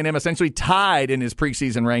Texas A&M essentially tied in his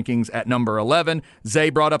preseason rankings at number 11. Zay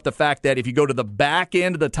brought up the fact that if you go to the back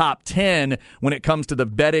end of the top 10 when it comes to the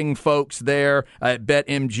betting folks there at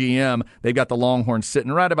BetMGM, they've got the Longhorns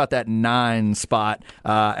sitting right about that 9 spot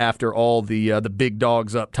after all the big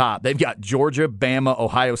dogs up top. They've got Georgia, Bama,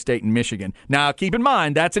 Ohio State, and Michigan. Now, keep in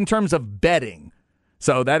mind, that's in terms of betting.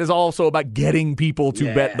 So that is also about getting people to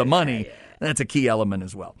bet the money. That's a key element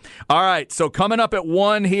as well. All right, so coming up at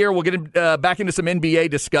 1 here, we'll get back into some NBA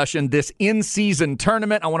discussion. This in-season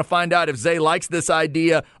tournament, I want to find out if Zay likes this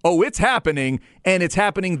idea. Oh, it's happening, and it's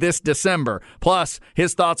happening this December. Plus,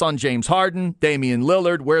 his thoughts on James Harden, Damian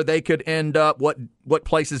Lillard, where they could end up, what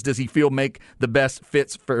places does he feel make the best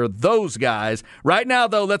fits for those guys. Right now,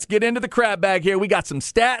 though, let's get into the crab bag here. We got some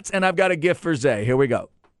stats, and I've got a gift for Zay. Here we go.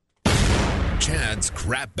 Chad's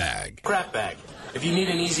crap bag. Crap bag. If you need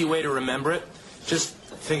an easy way to remember it, just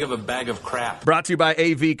think of a bag of crap. Brought to you by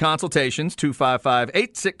AV Consultations,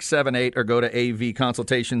 255-8678, or go to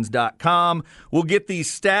avconsultations.com. We'll get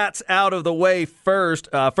these stats out of the way first.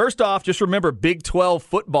 First off, just remember, Big 12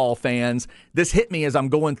 football fans, this hit me as I'm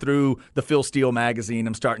going through the Phil Steele magazine.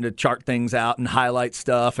 I'm starting to chart things out and highlight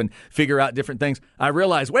stuff and figure out different things. I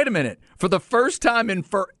realized, wait a minute, for the first time in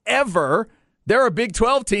forever, there are Big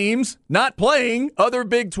 12 teams not playing other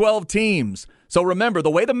Big 12 teams. So remember, the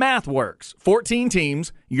way the math works, 14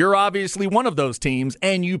 teams, you're obviously one of those teams,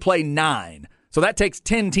 and you play 9. So that takes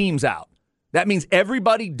 10 teams out. That means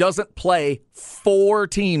everybody doesn't play 4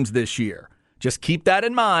 teams this year. Just keep that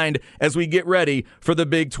in mind as we get ready for the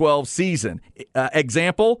Big 12 season.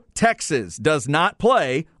 Example, Texas does not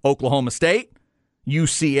play Oklahoma State,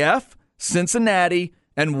 UCF, Cincinnati,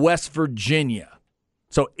 and West Virginia.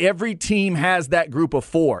 So every team has that group of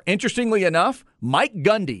 4. Interestingly enough, Mike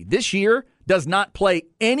Gundy this year does not play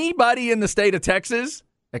anybody in the state of Texas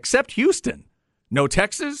except Houston. No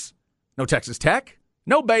Texas, no Texas Tech,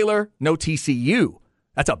 no Baylor, no TCU.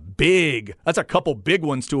 That's a couple big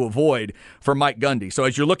ones to avoid for Mike Gundy. So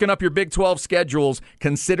as you're looking up your Big 12 schedules,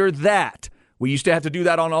 consider that. We used to have to do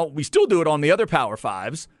that we still do it on the other Power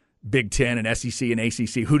Fives, Big 10 and SEC and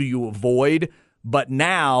ACC. Who do you avoid? But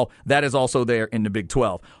now that is also there in the Big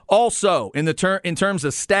 12. Also, in terms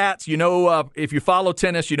of stats, if you follow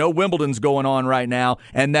tennis, Wimbledon's going on right now.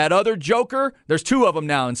 And that other joker, there's 2 of them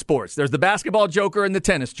now in sports. There's the basketball joker and the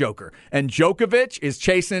tennis joker. And Djokovic is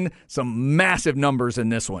chasing some massive numbers in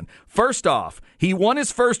this one. First off, he won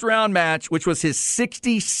his first round match, which was his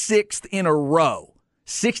 66th in a row.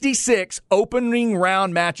 66 opening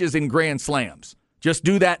round matches in Grand Slams. Just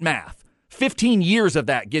do that math. 15 years of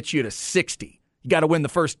that gets you to 60. You got to win the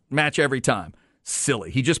first match every time.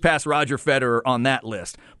 Silly. He just passed Roger Federer on that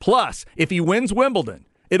list. Plus, if he wins Wimbledon,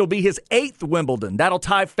 it'll be his 8th Wimbledon. That'll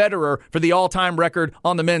tie Federer for the all-time record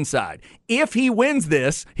on the men's side. If he wins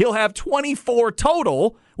this, he'll have 24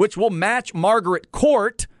 total, which will match Margaret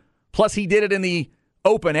Court. Plus, he did it in the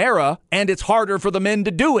Open era, and it's harder for the men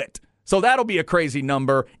to do it. So that'll be a crazy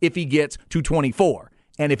number if he gets to 24.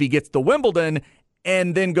 And if he gets the Wimbledon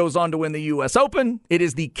and then goes on to win the U.S. Open, it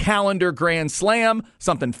is the calendar Grand Slam,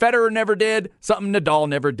 something Federer never did, something Nadal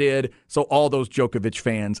never did. So all those Djokovic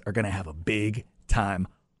fans are going to have a big-time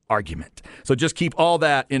argument. So just keep all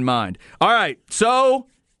that in mind. All right, so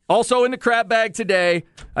also in the crap bag today,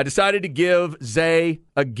 I decided to give Zay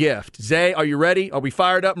a gift. Zay, are you ready? Are we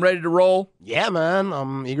fired up and ready to roll? Yeah, man.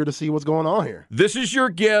 I'm eager to see what's going on here. This is your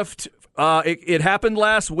gift. It happened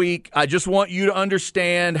last week. I just want you to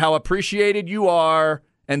understand how appreciated you are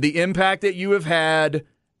and the impact that you have had,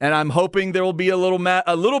 and I'm hoping there will be a little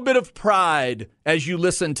bit of pride as you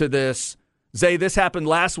listen to this. Zay, this happened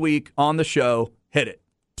last week on the show. Hit it.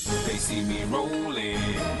 They see me rolling,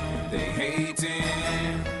 they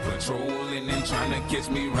hating, patrolling and trying to catch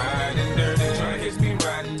me riding dirty, trying to catch me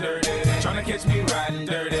riding dirty, trying to catch me riding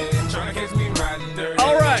dirty, trying to catch me riding dirty.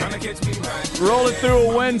 All right, trying to catch me riding rolling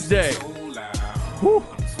through a Wednesday. Whew.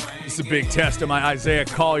 This is a big test of my Isaiah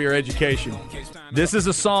Collier education. This is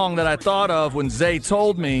a song that I thought of when Zay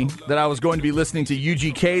told me that I was going to be listening to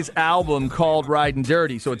UGK's album called Riding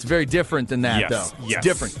Dirty. So it's very different than that, though. It's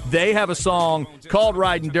different. They have a song called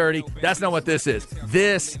Riding Dirty. That's not what this is.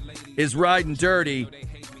 This is Riding Dirty,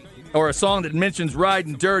 or a song that mentions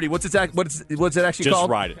Riding Dirty. What's it actually Just called? Just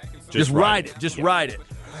Ride It. Just Ride It. Just Ride It.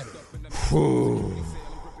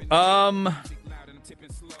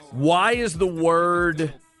 Why is the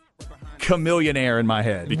word chameleonaire in my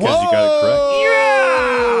head? Because you got it correct.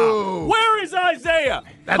 Yeah! Where is Isaiah?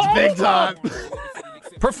 That's Call big him up. time.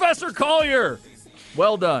 Professor Collier.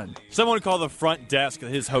 Well done. Someone call the front desk at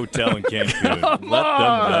his hotel in Cancun. Come Let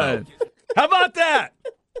on. them know. How about that?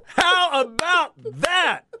 How about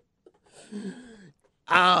that?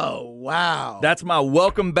 Oh, wow. That's my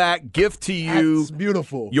welcome back gift to you. That's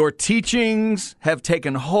beautiful. Your teachings have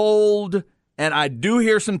taken hold, and I do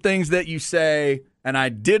hear some things that you say, and I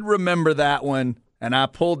did remember that one, and I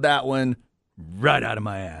pulled that one right out of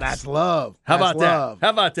my ass. That's love. How That's about love. that?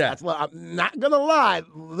 How about that? That's love. I'm not going to lie.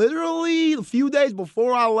 Literally, a few days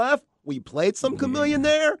before I left, we played some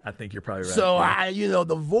Chameleonaire. I think you're probably right. So,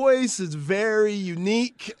 the voice is very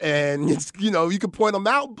unique, and it's, you can point them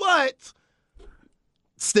out, but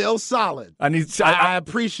still solid. I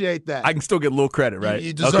appreciate that. I can still get a little credit, right?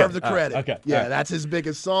 You deserve the credit. Okay. Yeah, that's his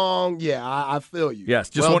biggest song. Yeah, I feel you.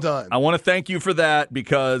 Yes. Done. I want to thank you for that,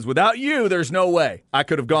 because without you, there's no way I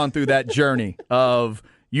could have gone through that journey of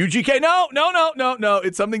UGK. No.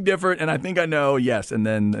 It's something different, and I think I know. Yes, and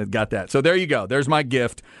then got that. So there you go. There's my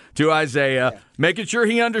gift to Isaiah, making sure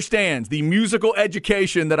he understands the musical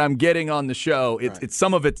education that I'm getting on the show. It's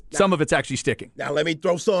some of it's actually sticking. Now let me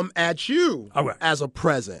throw something at you as a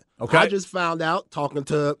present. Okay. I just found out, talking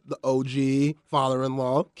to the OG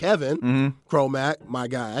father-in-law, Kevin Cromack, my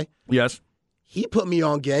guy. Yes. He put me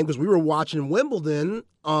on game because we were watching Wimbledon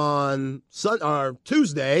on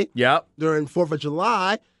Tuesday during 4th of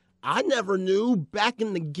July. I never knew back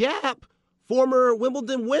in the gap, former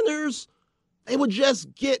Wimbledon winners, they would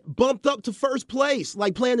just get bumped up to first place,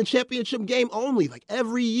 like playing the championship game only, like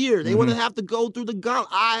every year. They wouldn't have to go through the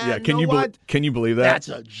gauntlet. Can you believe that? That's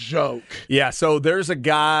a joke. Yeah, so there's a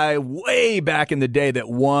guy way back in the day that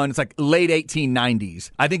won. It's like late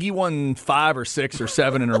 1890s. I think he won 5 or 6 or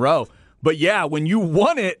 7 in a row. But yeah, when you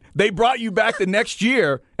won it, they brought you back the next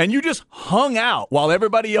year, and you just hung out while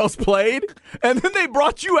everybody else played, and then they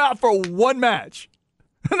brought you out for one match.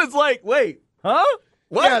 And it's like, wait, huh?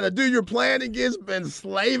 What? Yeah, the dude you're playing against been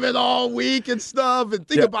slaving all week and stuff. And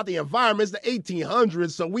think about the environment. It's the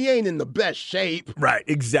 1800s, so we ain't in the best shape. Right,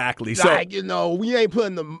 exactly. We ain't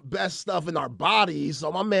putting the best stuff in our bodies.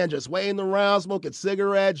 So my man just waiting around, smoking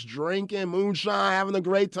cigarettes, drinking moonshine, having a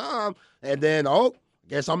great time. And then,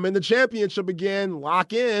 guess I'm in the championship again,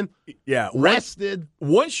 lock in. Yeah. Rested.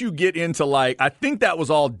 Once you get into, I think that was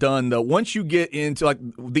all done, though. Once you get into,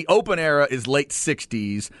 the Open era is late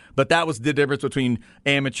 60s, but that was the difference between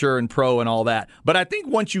amateur and pro and all that. But I think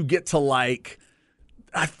once you get to,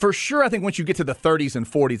 For sure, I think once you get to the 30s and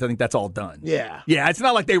 40s, I think that's all done. Yeah. Yeah, it's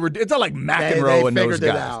not like it's not like McEnroe and those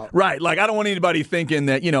guys. Out. Right. Like, I don't want anybody thinking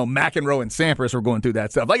that, McEnroe and Sampras were going through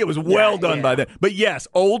that stuff. Like, it was well done by them. But yes,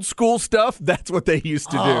 old school stuff, that's what they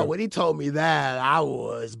used to do. When he told me that, I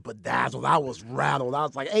was bedazzled. I was rattled. I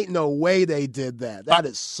was like, ain't no way they did that. That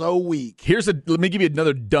is so weak. Let me give you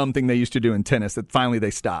another dumb thing they used to do in tennis that finally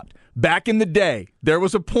they stopped. Back in the day, there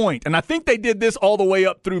was a point, and I think they did this all the way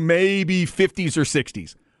up through maybe 50s or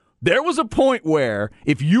 60s. There was a point where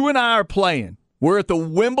if you and I are playing, we're at the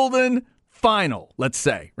Wimbledon final, let's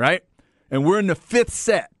say, right? And we're in the 5th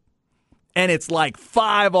set, and it's like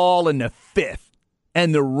 5-all in the 5th,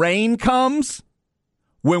 and the rain comes.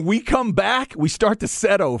 When we come back, we start the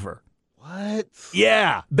set over. What?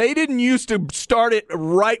 Yeah, they didn't used to start it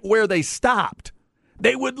right where they stopped.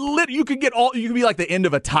 They would you could be like the end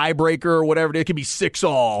of a tiebreaker or whatever. It could be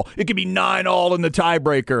 6-all. It could be 9-all in the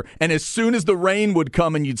tiebreaker. And as soon as the rain would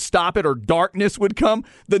come and you'd stop it or darkness would come,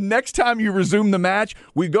 the next time you resume the match,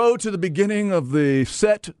 we go to the beginning of the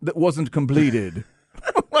set that wasn't completed.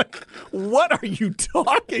 Like, what are you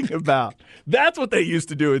talking about? That's what they used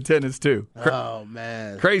to do in tennis, too. Oh,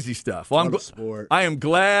 man. Crazy stuff. Well, sport. I am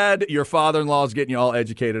glad your father-in-law is getting you all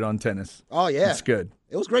educated on tennis. Oh, yeah. That's good.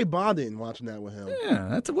 It was great bonding watching that with him. Yeah,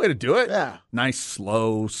 that's a way to do it. Yeah. Nice,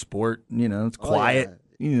 slow sport. It's quiet. Yeah.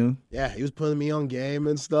 Yeah, he was putting me on game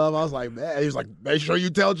and stuff. I was like, man, he was like, make sure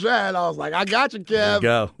you tell Chad. I was like, I got you,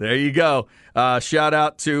 Kev. There you go. Shout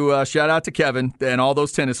out to Kevin and all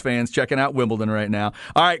those tennis fans checking out Wimbledon right now.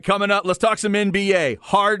 All right, coming up, let's talk some NBA.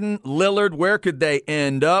 Harden, Lillard, where could they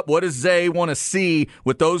end up? What does Zay want to see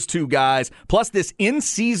with those two guys? Plus this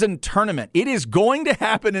in-season tournament. It is going to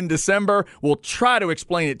happen in December. We'll try to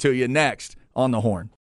explain it to you next on The Horn.